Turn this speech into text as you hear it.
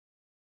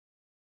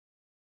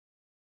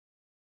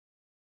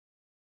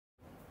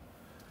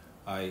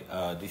Hi,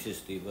 this is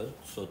Steven.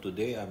 So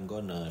today I'm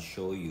gonna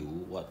show you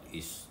what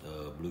is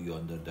Blue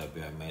Yonder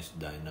WMS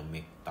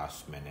Dynamic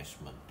Task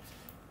Management.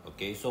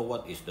 Okay, so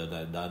what is the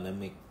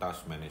dynamic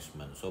task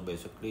management? So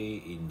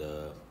basically, in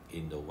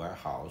the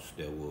warehouse,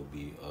 there will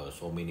be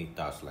so many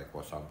tasks, like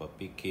for example,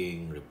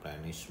 picking,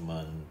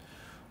 replenishment,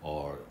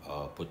 or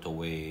put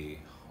away,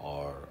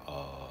 or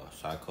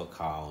cycle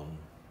count,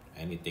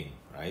 anything,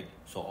 right?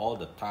 So all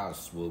the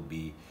tasks will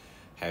be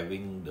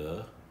having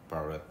the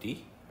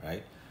priority,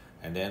 right?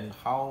 And then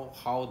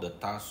how the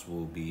task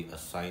will be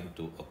assigned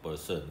to a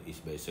person is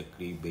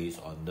basically based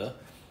on the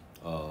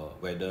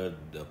whether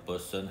the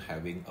person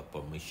having a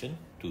permission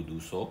to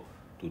do so,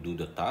 to do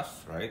the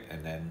task, right?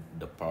 And then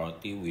the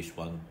priority, which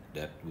one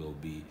that will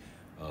be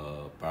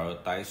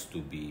prioritized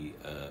to be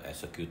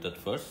executed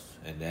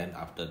first, and then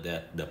after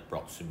that the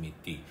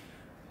proximity,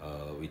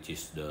 which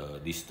is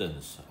the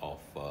distance of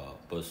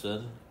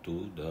person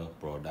to the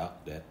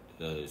product that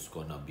is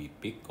gonna be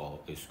picked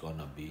or is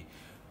gonna be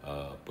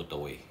put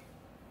away,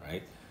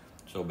 right?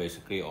 So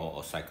basically,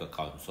 or cycle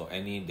count. So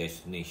any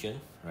destination,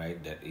 right,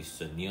 that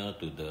is near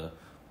to the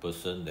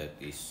person that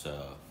is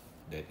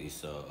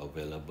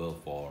available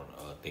for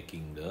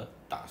taking the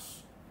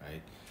task,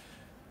 right?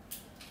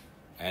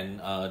 And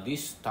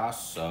these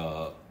tasks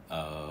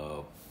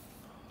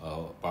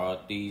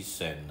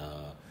priorities and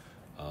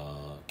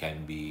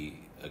can be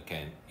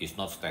can is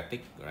not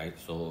static, right?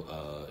 So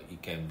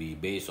it can be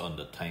based on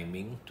the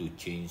timing to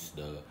change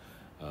the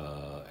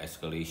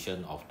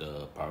escalation of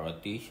the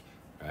priority,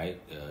 right?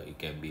 It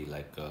can be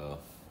like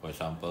for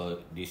example,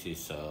 this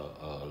is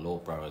a low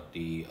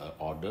priority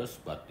orders,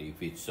 but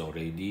if it's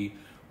already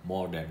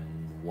more than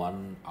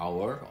 1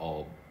 hour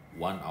or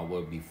 1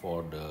 hour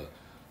before the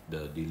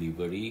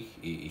delivery,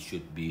 it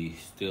should be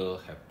still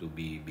have to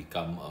be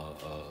become a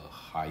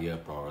higher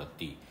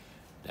priority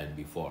than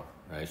before,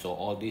 right? So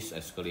all this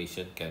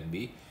escalation can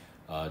be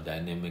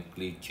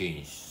dynamically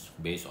changed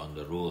based on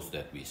the rules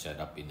that we set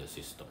up in the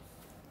system,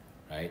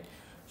 right?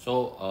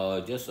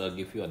 So just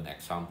give you an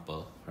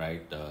example,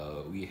 right?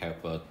 We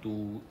have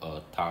two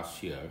tasks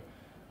here,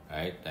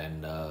 right?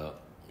 And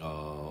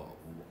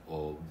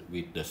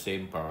with the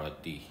same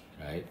priority,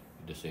 right?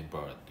 With the same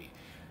priority,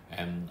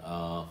 and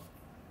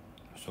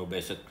so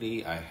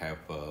basically, I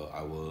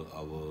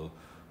will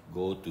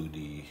go to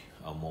the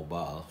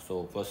mobile.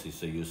 So first is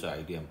the user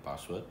ID and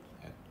password,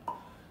 and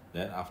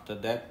then after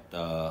that,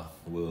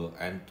 we'll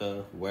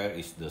enter where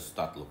is the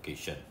start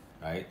location,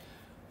 right?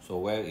 So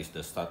where is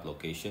the start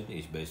location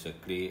is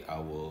basically I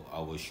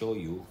will show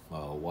you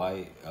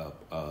why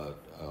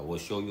will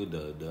show you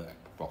the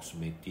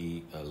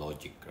proximity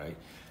logic, right?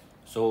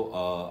 So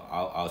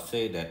I'll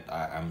say that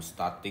I'm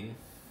starting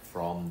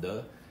from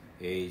the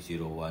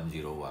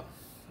A0101,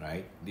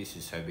 right? This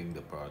is having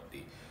the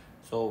priority.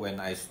 So when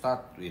I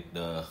start with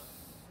the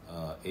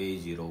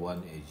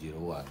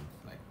A01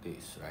 like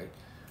this, right?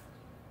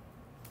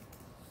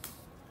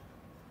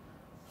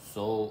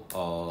 So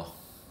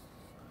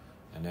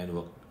and then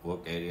work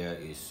area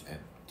is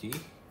empty,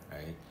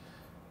 right?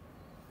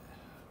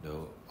 The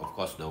Of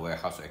course, the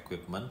warehouse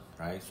equipment,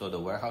 right? So the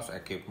warehouse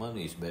equipment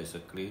is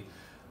basically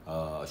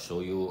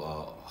show you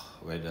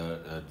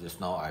whether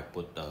just now I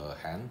put the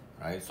hand,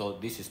 right? So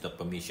this is the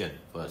permission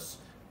first,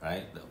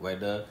 right?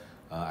 Whether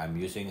I'm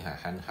using a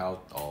handheld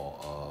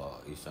or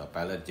is a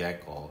pallet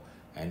jack or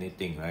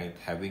anything, right?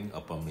 Having a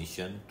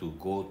permission to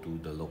go to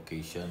the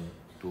location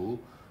to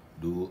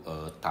do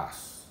a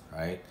task,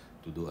 right?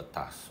 To do a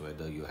task,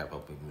 whether you have a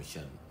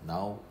permission.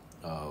 Now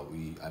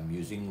I'm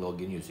using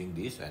login using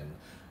this, and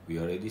we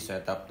already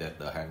set up that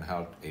the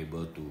handheld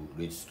able to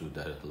reach to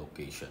the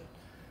location,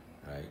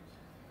 right?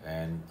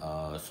 And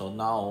so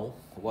now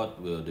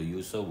what will the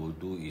user will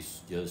do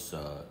is just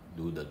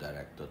do the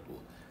directed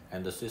rule,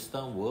 and the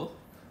system will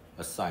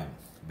assign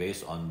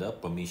based on the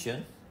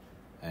permission,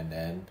 and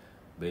then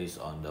based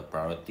on the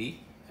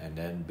priority, and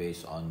then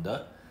based on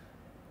the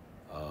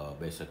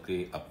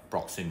basically a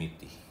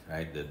proximity,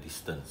 right? The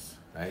distance,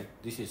 right?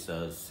 This is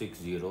a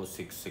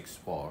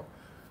 60664,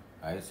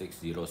 right?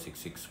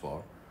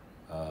 60664.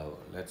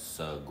 Let's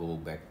go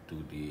back to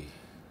the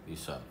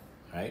this one,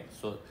 right?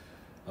 So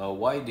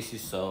why this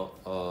is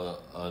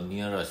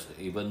nearest,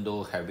 even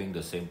though having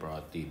the same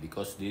priority,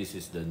 because this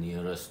is the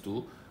nearest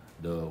to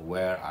the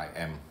where I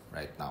am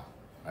right now,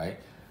 right?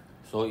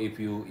 So if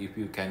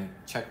you can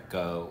check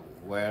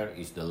where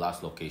is the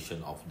last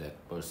location of that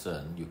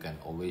person, you can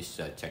always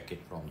check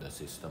it from the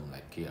system,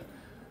 like here,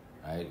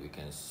 right? We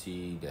can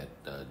see that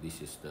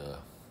this is the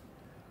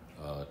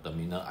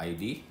terminal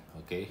ID.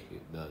 Okay,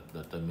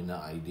 the terminal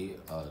ID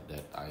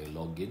that I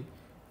log in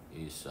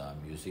is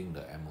using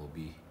the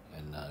MOB,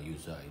 and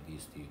user ID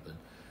is Steven.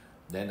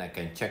 Then I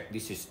can check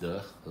this is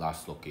the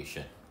last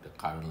location, the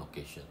current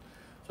location.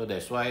 So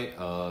that's why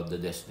the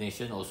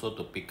destination also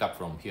to pick up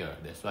from here.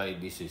 That's why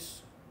this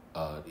is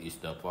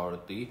the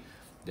priority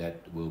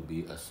that will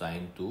be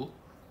assigned to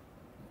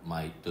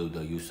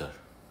the user,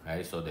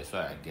 right? So that's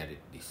why I get it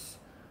this.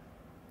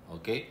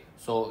 Okay,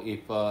 so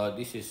if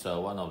this is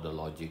one of the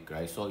logic,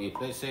 right? So if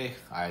let's say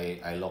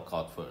I log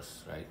out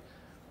first, right?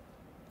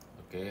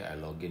 Okay, I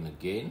log in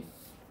again,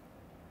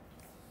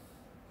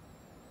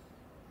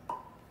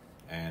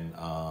 and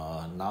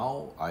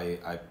now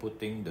I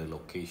putting the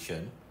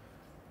location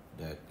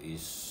that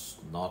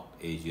is not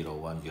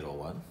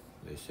A0101.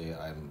 Let's say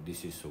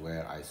this is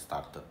where I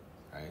started,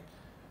 right?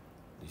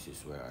 This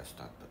is where I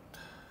started.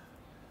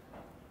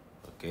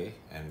 Okay,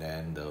 and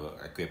then the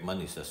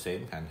equipment is the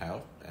same,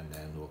 handheld, and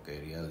then work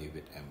area, leave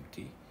it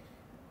empty,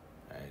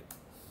 right?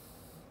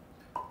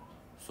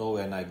 So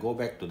when I go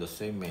back to the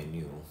same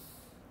menu,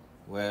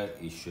 where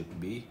it should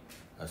be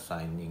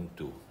assigning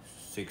to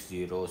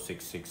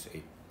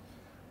 60668,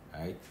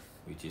 right?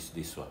 Which is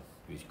this one,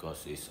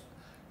 because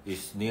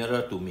it's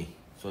nearer to me.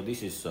 So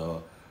this is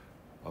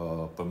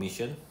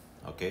permission,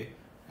 okay,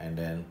 and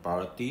then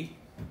priority,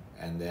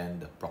 and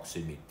then the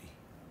proximity,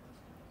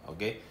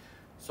 okay.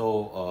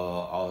 So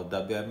our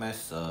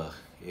WMS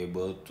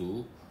able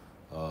to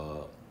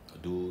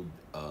do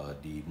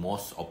the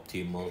most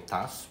optimal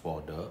task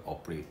for the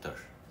operator,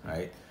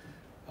 right?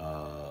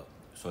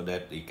 So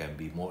that it can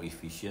be more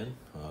efficient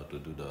to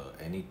do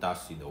any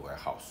task in the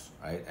warehouse,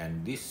 right?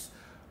 And this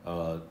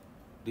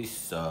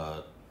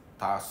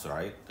task,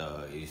 right,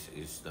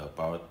 is the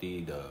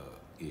priority.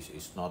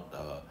 Is not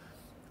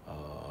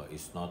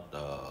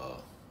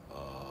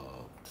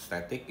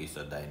static. It's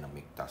a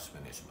dynamic task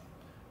management.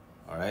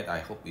 All right. I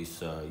hope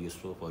it's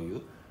useful for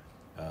you.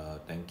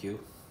 Thank you.